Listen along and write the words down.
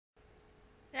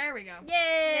There we go.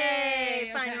 Yay!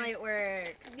 Yay, Finally okay. it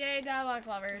works. Yay, Diabolik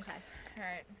lovers. Okay.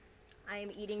 Alright. I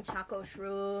am eating choco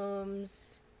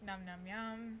shrooms. Num num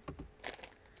yum.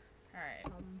 Alright.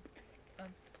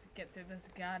 Let's get through this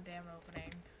goddamn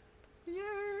opening.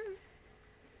 Yeah.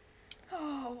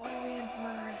 Oh, what are we in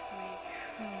for this week?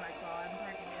 Oh my god,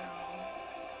 freaking hell.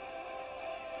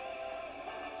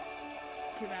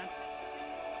 Too bad.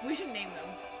 We should name them.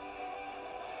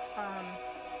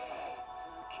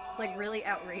 Like really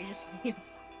outrageous names.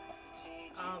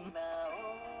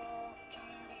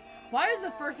 Why is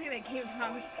the first thing that came to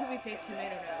mind was poopy face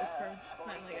tomato nose from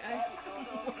Family Guy?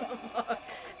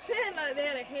 They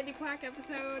had a Handy Quack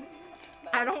episode.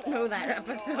 I don't know that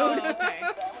episode. Oh, okay.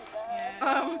 Yeah.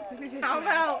 How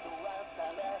about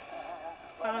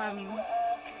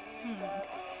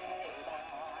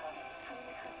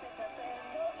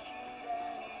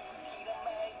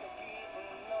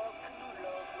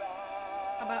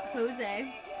how about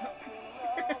Jose?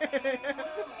 Okay.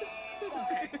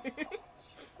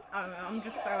 I don't know, I'm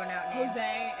just throwing out names.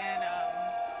 Jose and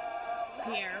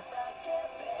Pierre.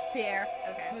 Pierre.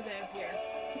 Okay. Jose and Pierre.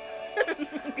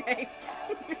 Okay.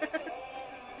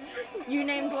 You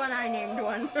named one, I named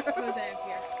one. Jose and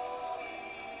Pierre.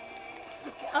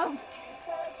 Oh,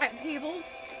 at Peebles,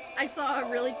 I saw a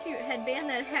really cute headband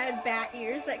that had bat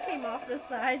ears that came off the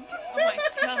sides. Oh my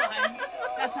god.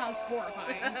 That sounds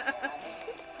horrifying.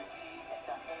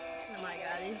 Oh my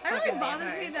god, these It really fucking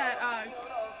bothers me vampires. that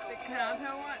the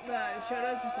Kanato one, the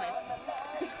Shoto's just like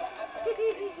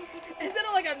instead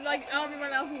of like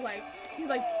everyone else is like he's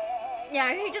like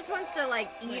Yeah, he just wants to like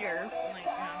eat her. like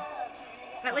you know.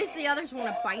 At least the others want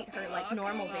to bite her like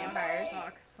normal vampires.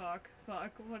 Fuck.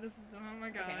 What is this? Oh my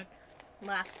god. Okay.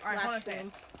 Last Alright, hold on a last second.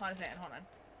 room. Hold on.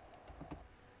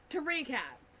 To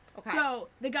recap. Okay. So,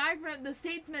 the guy from the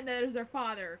statesman that is their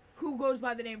father, who goes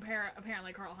by the name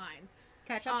apparently Carl Hines.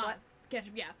 Ketchup what?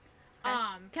 Ketchup, yeah. Okay.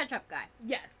 Ketchup guy.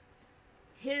 Yes.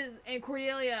 And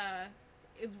Cordelia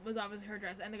was obviously her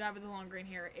dress, and the guy with the long green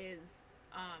hair is,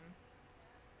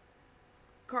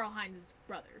 Carl Hines'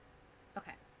 brother.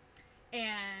 Okay.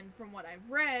 And from what I've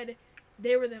read,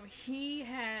 he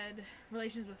had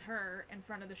relations with her in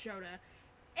front of the Shota,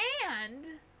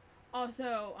 and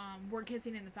also were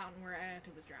kissing in the fountain where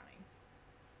Ayato was drowning.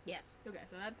 Yes. Okay,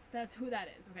 so that's who that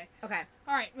is. Okay. Okay.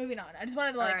 All right, moving on. I just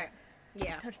wanted to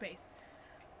Yeah. touch base.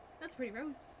 That's pretty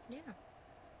Rose. Yeah.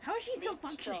 How is she still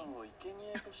functioning? Oh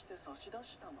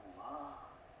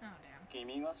damn.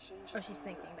 Oh, she's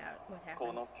thinking about what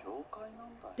happened.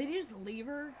 Did he just leave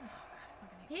her? Oh, God, I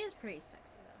fucking hate He is pretty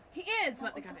sexy though. He is,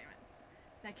 but goddamn it,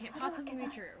 that can't possibly be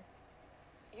true.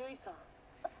 What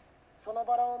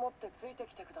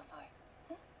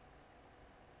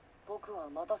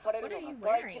are you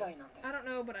wearing? I don't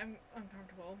know, but I'm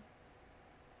uncomfortable.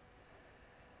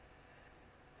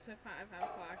 So 5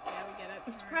 o'clock. Yeah, we get it.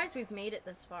 I'm surprised we've made it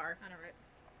this far. I know, right?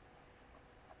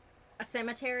 A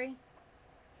cemetery?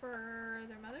 For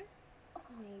their mother?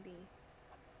 Maybe.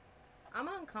 I'm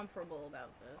uncomfortable about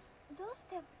this. I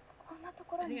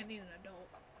think I need an adult.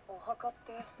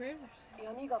 Graves are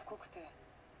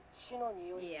so...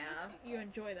 Yeah. You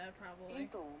enjoy that probably.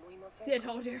 See, I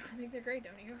told you. I think they're great,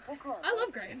 don't you? I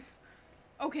love graves.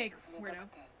 Okay, weirdo.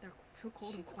 They're so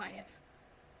cold and quiet.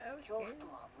 Okay.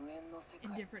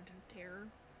 Indifferent to terror,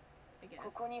 I guess. Oh,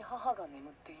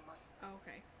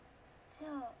 okay.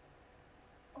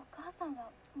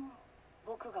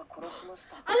 What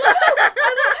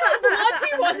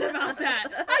he was about that.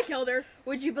 I killed her.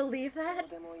 Would you believe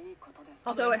that?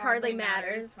 Although it hardly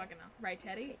matters. Fucking right,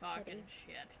 Teddy? Right, Fucking Teddy.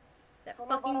 shit. That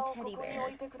fucking teddy bear.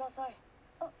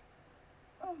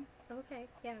 Okay,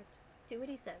 yeah, just do what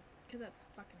he says. Because that's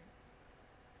fucking...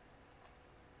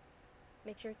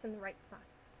 Make sure it's in the right spot.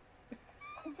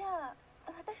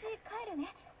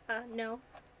 No.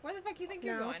 Where the fuck do you think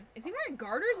you're going? Is he wearing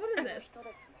garters? What is this?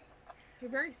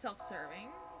 You're very self-serving.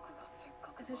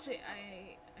 Essentially,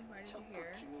 I invited you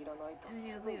here, and then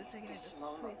you leave the second it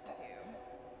displeases you.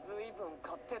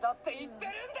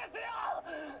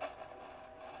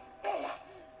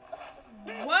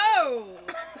 Whoa!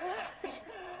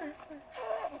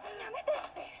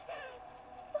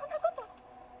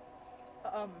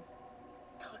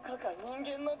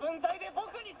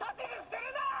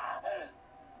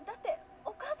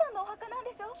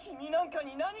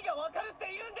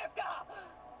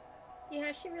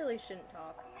 Yeah, she really shouldn't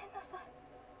talk.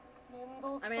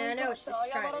 I mean, I know what she's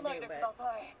trying to do, but...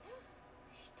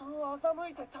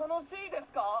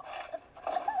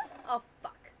 Oh,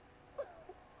 fuck.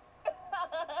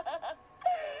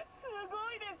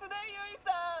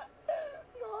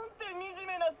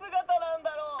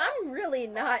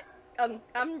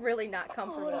 I'm really not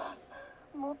comfortable.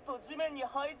 もっと地面に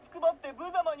這いつくばって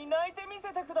無様に泣いてみ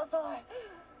せてください。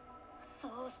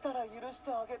そうしたら許し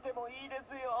てあげてもいいで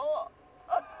すよ。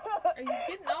Are you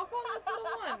getting off on this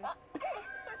little one?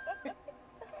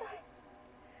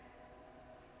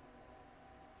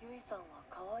 ゆいさんは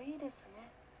可愛いです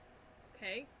ね。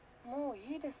 Okay. もう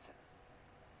いいです。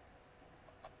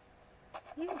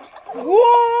 Whoa! Nope!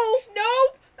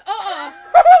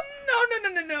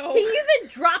 No. He even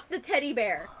dropped the teddy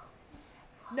bear.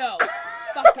 No.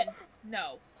 Fucking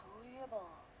no. そういえば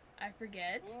I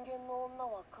forget. 人間の女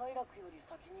は快楽より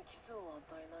先にキスを与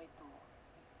えないと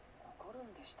怒る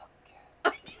んでしたっけ。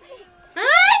 What?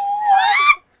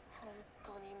 本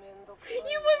当にめんどくさい。 You women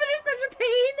are such a pain.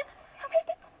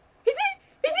 Is he?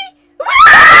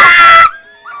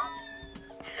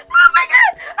 Oh my god!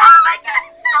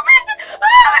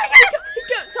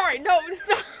 Sorry, no,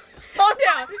 stop. Calm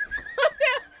down. Calm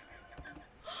down.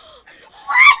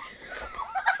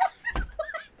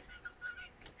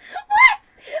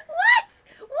 What?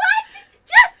 What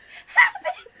just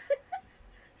happened?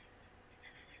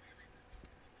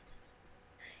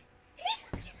 He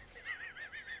just kissed.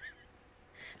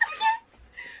 Yes.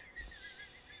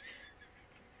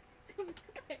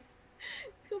 Okay.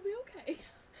 It's gonna be okay.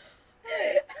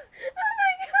 Oh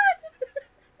my god.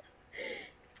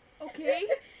 Okay,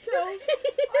 so,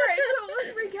 alright, so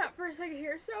let's recap for a second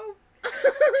here. So he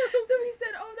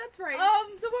said, oh, that's right.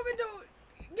 So women don't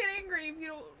get angry if you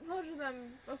don't pleasure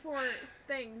them before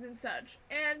things and such.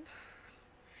 And,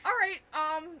 alright,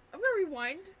 I'm gonna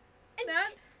rewind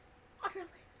that. On her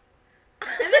lips.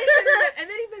 And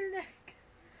then he bit her neck.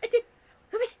 I did.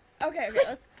 Okay,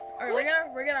 let's, alright,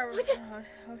 we're gonna, okay.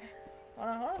 Hold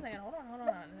on a second, hold on.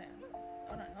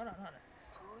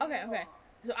 Okay.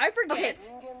 So I forget,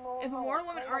 if mortal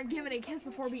women aren't given a kiss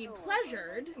before being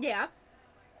pleasured, Yeah.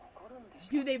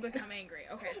 do they become angry?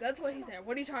 Okay, so that's what he said.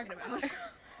 What are you talking about?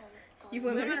 You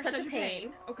women are such a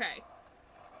pain. Okay.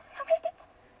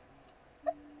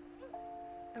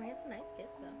 I mean, it's a nice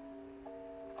kiss, though.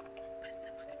 But it's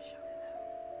the fucking show,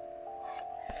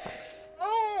 though.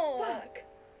 Oh! Fuck.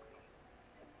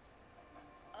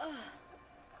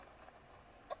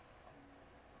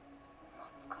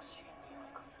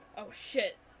 Oh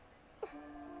shit. ね、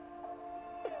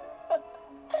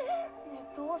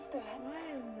どうして。 Why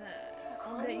is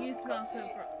that? That you smell so fr-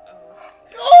 oh.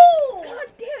 Oh! God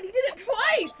damn it, he did it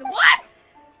twice! What?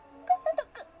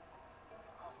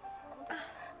 あ、そうでした。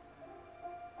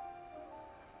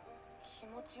気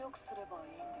持ちよくすればい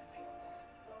いんですよね。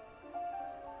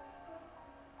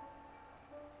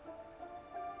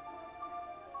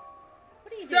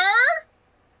 What are you doing? Sir?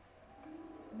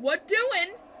 What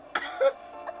doing?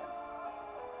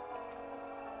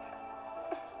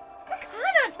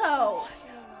 Kanato!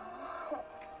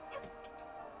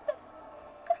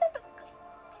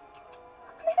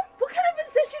 What kind of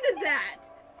position is that?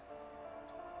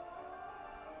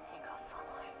 逃がさな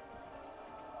い。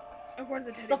 Of course,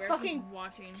 the teddy The bear fucking just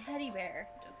watching. Teddy bear.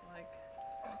 Just like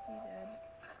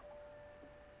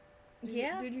he did.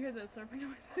 Yeah. Did you hear the slurping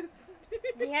noises?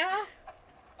 Yeah.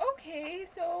 Okay,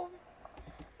 so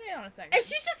hang on a second. And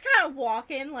she's just kind of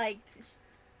walking like.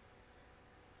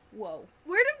 Whoa.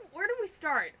 Where do we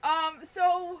start?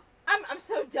 So I'm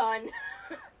so done.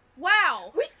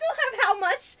 wow. We still have how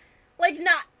much? Like,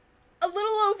 not a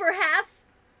little over half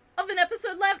of an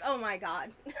episode left? Oh my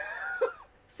god.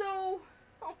 So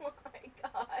Oh my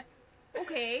god.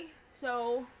 okay,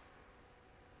 so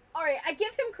Alright, I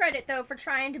give him credit, though, for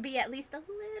trying to be at least a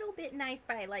little bit nice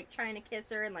by, like, trying to kiss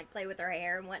her and, like, play with her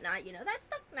hair and whatnot. You know, that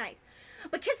stuff's nice.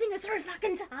 But kissing her 3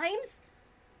 fucking times?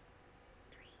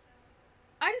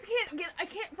 I just can't get. I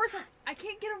can't. First off, I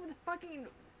can't get over the fucking.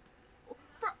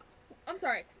 I'm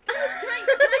sorry. Can I?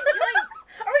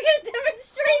 Are we gonna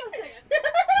demonstrate?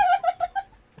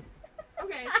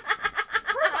 Okay.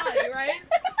 Her body, right?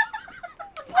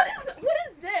 What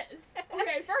is this?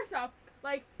 Okay, first off,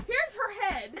 like, here's her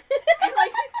head, and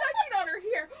like he's sucking on her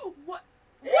here. What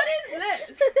is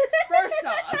this? First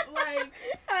off, like,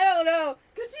 I don't know.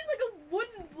 cause she's like a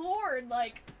wooden board,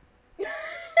 like, and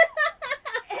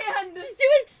She's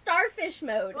doing starfish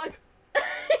mode. like, well,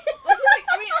 she's like,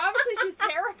 I mean, obviously she's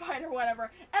terrified or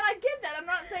whatever, and I get that. I'm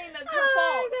not saying that's her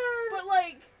fault, but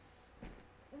like,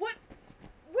 what?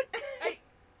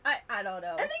 I don't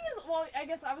know. The thing is, well, I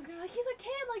guess I was gonna like, he's a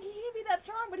kid, like he can't be that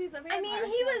strong, but he's a vampire. I mean,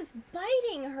 he was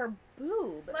biting her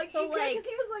boob. like, so, like, because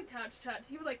he was like touch.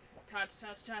 He was like touch,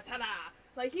 ta-da.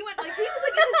 Like he went, like he was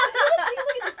like in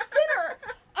the center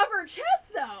of her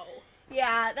chest, though.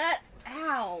 yeah, that.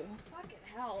 Ow. Fucking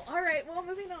hell. All right, well,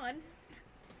 moving on.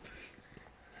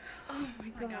 Oh my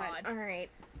god. God. All right.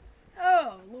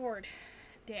 Oh Lord,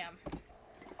 damn.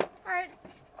 All right,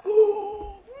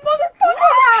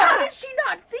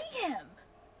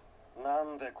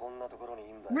 でこんなところにい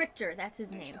んだよ。 Richter, that's his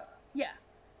name. Yeah.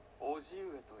 おじ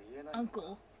上と言えないのか。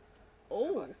 Uncle.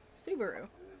 Oh, Subaru. う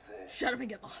ぜえ。 Shut up and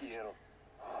get lost. 消えろ。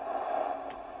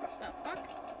 The fuck?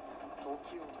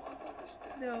 時を待たずして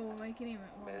No, awakening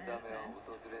目 won't 覚めは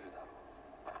manifest. 訪れるだろう。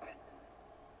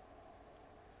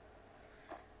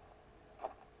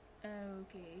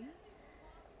 Okay.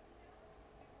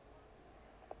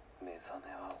 目覚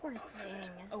めは訪 Poor れる。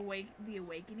 thing. The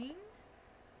awakening?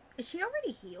 Is she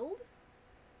already healed?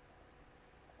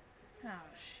 Oh,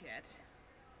 shit.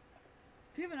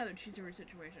 Do you have another Chizuru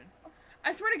situation?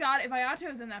 I swear to God, if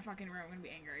Ayato is in that fucking room, I'm gonna be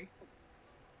angry.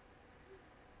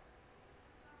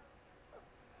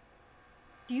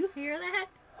 Do you hear that?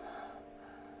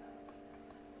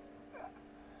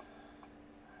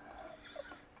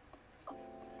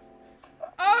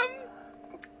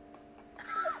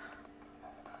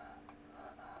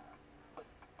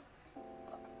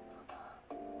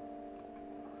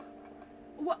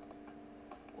 What?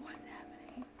 What's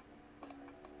happening?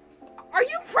 Are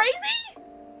you crazy?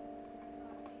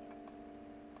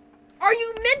 Are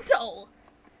you mental?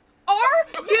 Are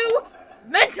you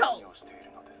何 mental? をしてい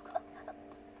るのですか。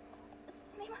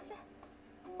すみません。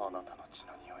あなたの血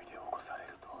の匂いで起こされ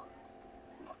るとは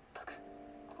全く。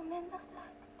ごめんなさい。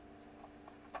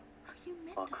 Are you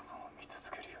mental? 悪夢を見続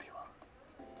けるよりは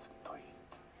ずっといい。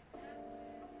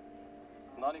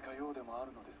何か用でもあ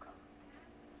るのですか。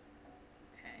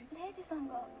 Okay. レイジさん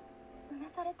がうな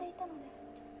されていたので。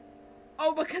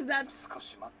 Oh, because that's... 少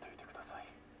し待っていてください。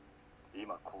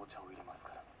今紅茶を入れます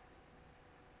から。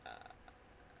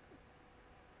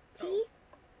 Tea?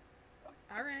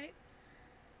 Alright.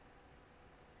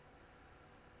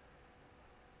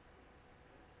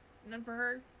 None for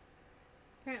her?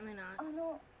 Apparently not.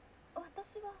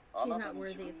 私は。あ He's な not たに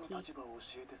自 worthy 分 of の tea. 立場を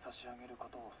教えて差し上げるこ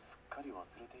とをすっかり忘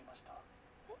れていました。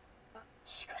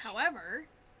しかし、 However,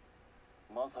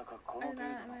 まさかこの I 程 did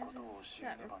度 not のこと imagine を教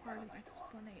え that ねばなら required な an いとは。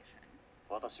 explanation.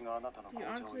 私があなたの Do you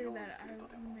紅茶を honestly 用意 that す I ると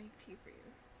で will も make tea for you?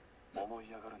 思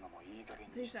い上がるのもいい加減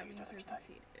に Please して stop い being ただ so きたい。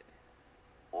 conceited.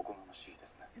 おこがましいで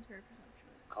すね。 It's very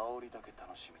presumptuous. 香りだけ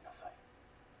楽しみなさい。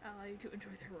 I'll allow you to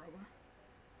enjoy the aroma.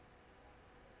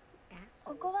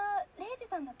 こ ここはレイジ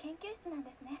さんの研究室なん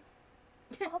ですね。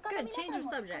他の Good, 皆 change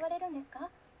さ of んも subject. 使われるんですか？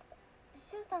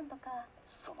シュウさんとか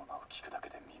その名を聞くだけ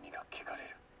で耳が汚れ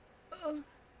る。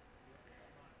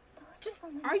どうしてそ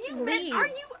んな Are に you Leave. are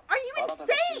you あなたが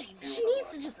insane? 必 She 要な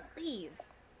needs の to は just leave.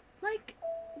 Like,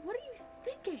 what are you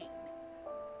thinking?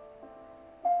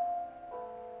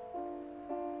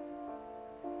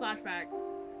 Flashback.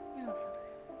 Oh fuck.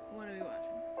 What are we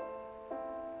watching?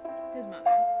 His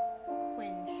mother.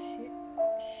 When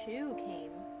Shu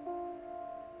came.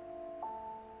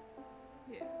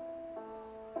 Yeah.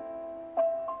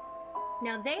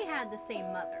 Now they had the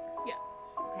same mother. Yeah.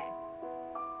 Okay.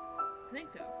 I think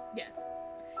so. Yes.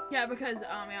 Yeah, because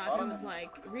Ayato was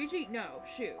like, Riji, no,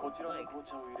 shoot. こちらの Like, 紅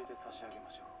茶を入れて差し上げま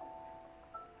しょう。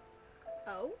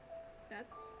 Oh,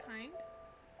 that's kind.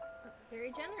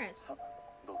 very generous. さあ、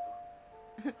どうぞ。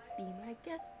 Be my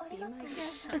guest. Be my ありがとう。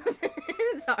 guest.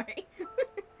 Sorry.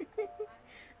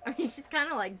 I mean, she's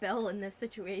kind of like Belle in this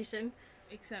situation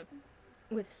Except,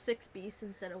 with 6 beasts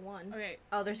instead of 1. okay,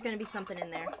 Oh, there's gonna be something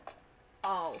in there.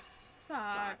 Oh.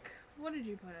 fuck. What did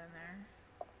you put in there?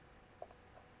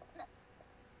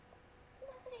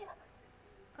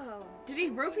 Oh. Did he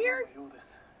roofie her? ようで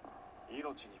す。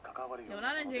命に関わるよ He う will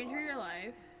な not ものでは endanger your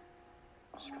life.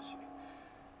 しかし、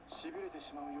しびれて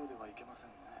しまうようではいけません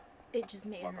ね。 It just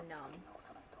made ま her た numb. 作り直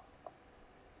さないと。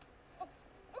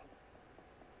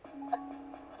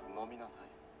飲みなさい。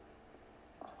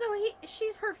 So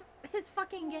she's his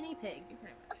fucking guinea pig.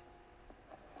 Pretty much.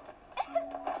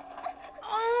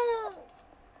 Oh!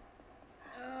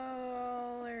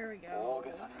 Oh, there we 大 go.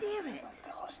 げさに Damn 見せるなん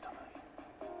てはしたない。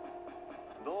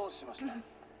どうしました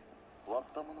割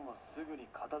ったものはすぐに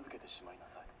片付けてしまいな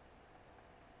さい。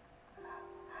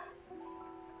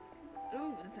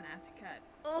 Ooh, that's a nasty cut.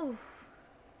 Oh.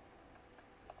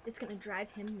 It's gonna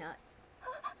drive him nuts.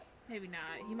 Maybe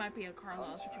not. He might be a 勘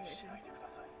Carlisle 違いし situation. ないでくだ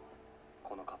さい。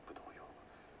このカップ同様、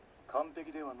完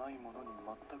璧ではないものに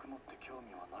全くもって興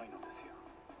味はないのですよ。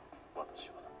私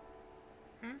は。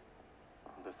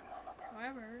ですがあなた、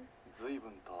 However, 随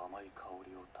分と甘い香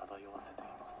りを漂わせてい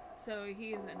ますね。 so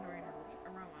he is enjoying her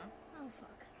aroma. Oh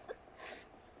fuck.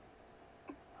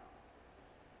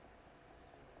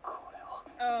 これは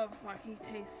Oh, fuck. He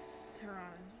tastes her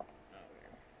on his... Oh,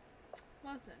 weird.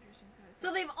 Well, that's an interesting side.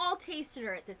 So they've all tasted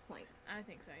her at this point. I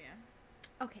think so, yeah.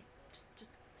 Okay.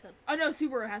 Just to... Oh, no,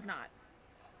 Subaru has not.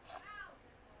 あ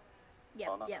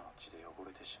Yep, なた yep. の血で汚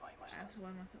れてしまいまし I た。 have to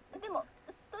let myself... でも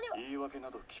それは言い訳な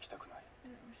ど聞きたくない。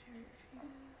 I don't share your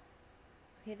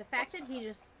excuses. Okay, the fact that he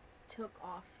just took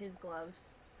off his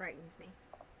gloves frightens me.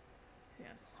 Yeah,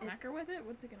 smack her It's- with it?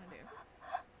 What's it gonna do?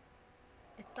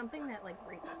 It's something that, like,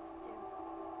 rapists do.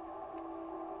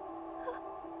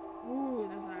 Ooh,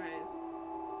 those eyes.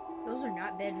 Those are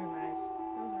not bedroom eyes.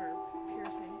 Those are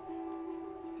piercing.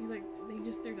 He's like, they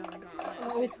just threw down the gauntlet.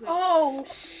 Oh! Basically. Oh!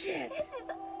 Shit!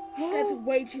 That's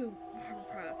way too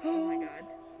rough. Oh my god.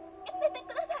 やめて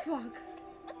ください Fuck.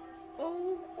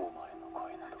 Oh. お前の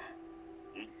声など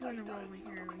一 I'm 体 gonna 誰 roll my に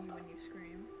hair 届く when you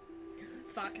scream.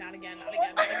 Fuck, not again, not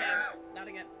again, not again, not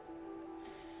again.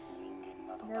 人間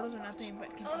など Mortals are 単なる nothing but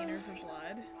血 containers of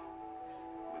blood.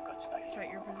 無価値な Despite 生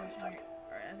your き物の犯 position 罪で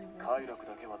or as a 快 worthless 楽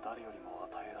だけは誰よりも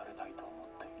与えられたいと思っ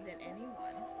ている than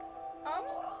anyone.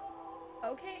ほら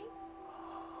Okay.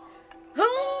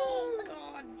 Oh!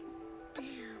 God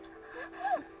damn.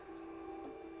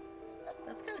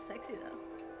 That's kind of sexy, though.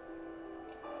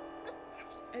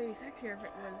 It'd be sexier if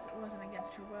it wasn't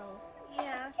against her will.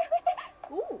 Yeah.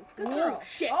 Ooh, good Ooh, girl.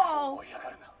 shit. Oh. 追い上が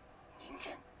るな人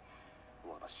間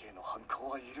私への反抗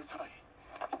は許さない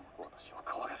私を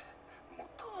怖がれもっ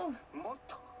ともっ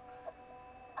と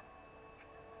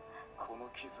この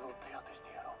傷を手当てし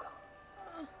てやろうか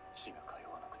血が通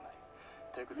わなくなり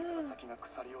手首から先が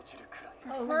腐り落ちるくらい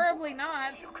Preferably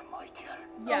not. 強く巻いてやる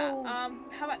Yeah, Oh.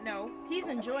 how about no? He's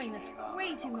enjoying this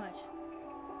way too much.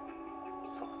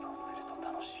 想像すると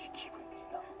楽しい気分に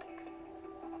なってくる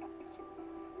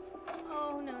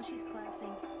Oh no, she's collapsing.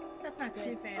 That's not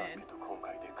She good. 懺 fainted. 悔と後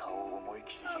悔で顔を思い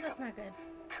切り Oh, 歪 that's み not good.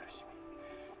 苦しみ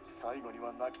最後に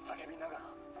は泣き叫びながら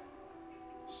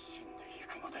死んでい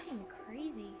くのです Fucking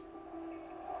crazy.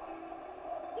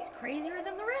 He's crazier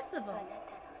than the rest of あ them. なた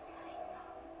の才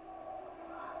能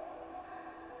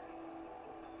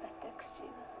私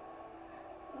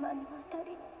は目の当た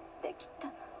りにできた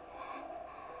のね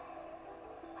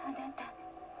あなたなら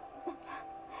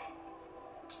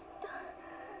きっと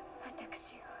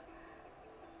私を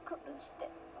殺して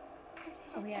くれ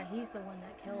Oh る yeah, he's the one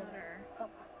that Killed killed her. her. と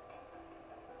思って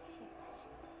いまし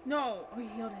た No, he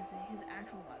killed his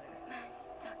actual mother. 満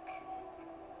足です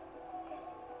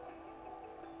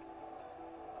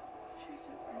She's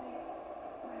so pretty.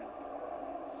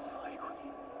 Wow. 最後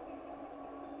に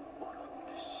笑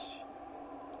って死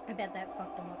I bet that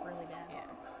fucked him up really bad. Yeah.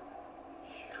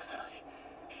 許せな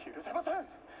い許せません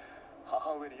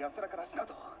母上に安らかな死な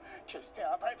ど決して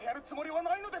与えてやるつもりは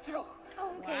ないのですよ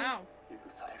Oh, okay. Wow. 許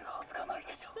されるはずがない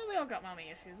でしょ So we all got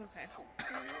mommy issues. Okay. そう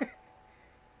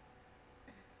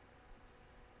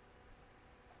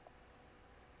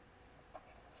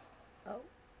Oh.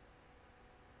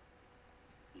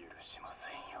 許しませ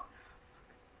んよ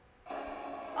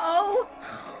Oh!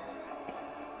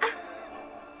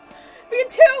 We had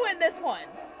two in this one.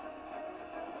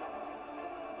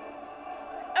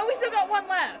 And we still got one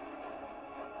left.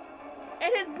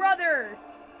 And his brother,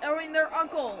 their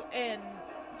uncle and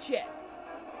shit.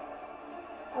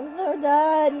 I'm so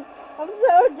done. I'm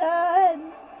so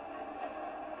done.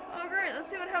 Oh great, let's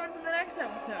see what happens in the next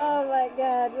episode. Oh my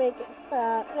god, make it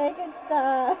stop. Make it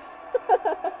stop.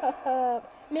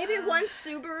 Maybe once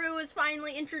Subaru is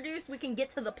finally introduced, we can get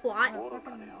to the plot. 愚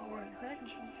かで哀れな生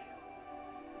きに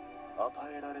与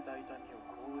えられた痛みを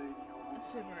光栄に思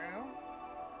Subaru.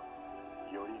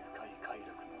 うより深い快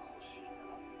楽が欲しい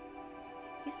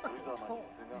He's な fucking 無様 tall. に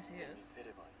すがって見せれ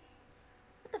ばいい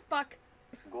What the fuck?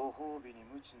 ご褒美に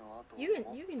無知の後を You can-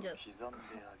 もっ you と can 刻んで just-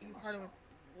 あげまし Part ょ of う it.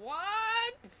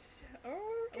 What? Okay.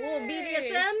 A little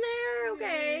BDSM there?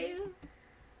 Okay.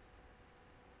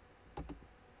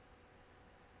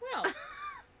 Well,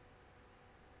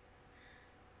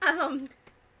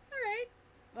 alright.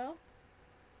 Well,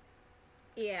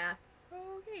 Yeah.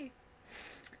 okay.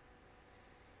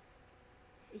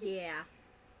 Yeah.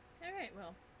 Alright,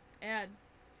 well. Add.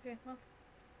 Okay, well.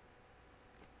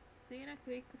 See you next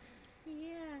week.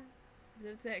 Yeah.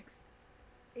 Episode 6.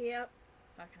 Yep.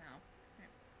 Fucking hell.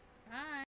 Alright. Bye.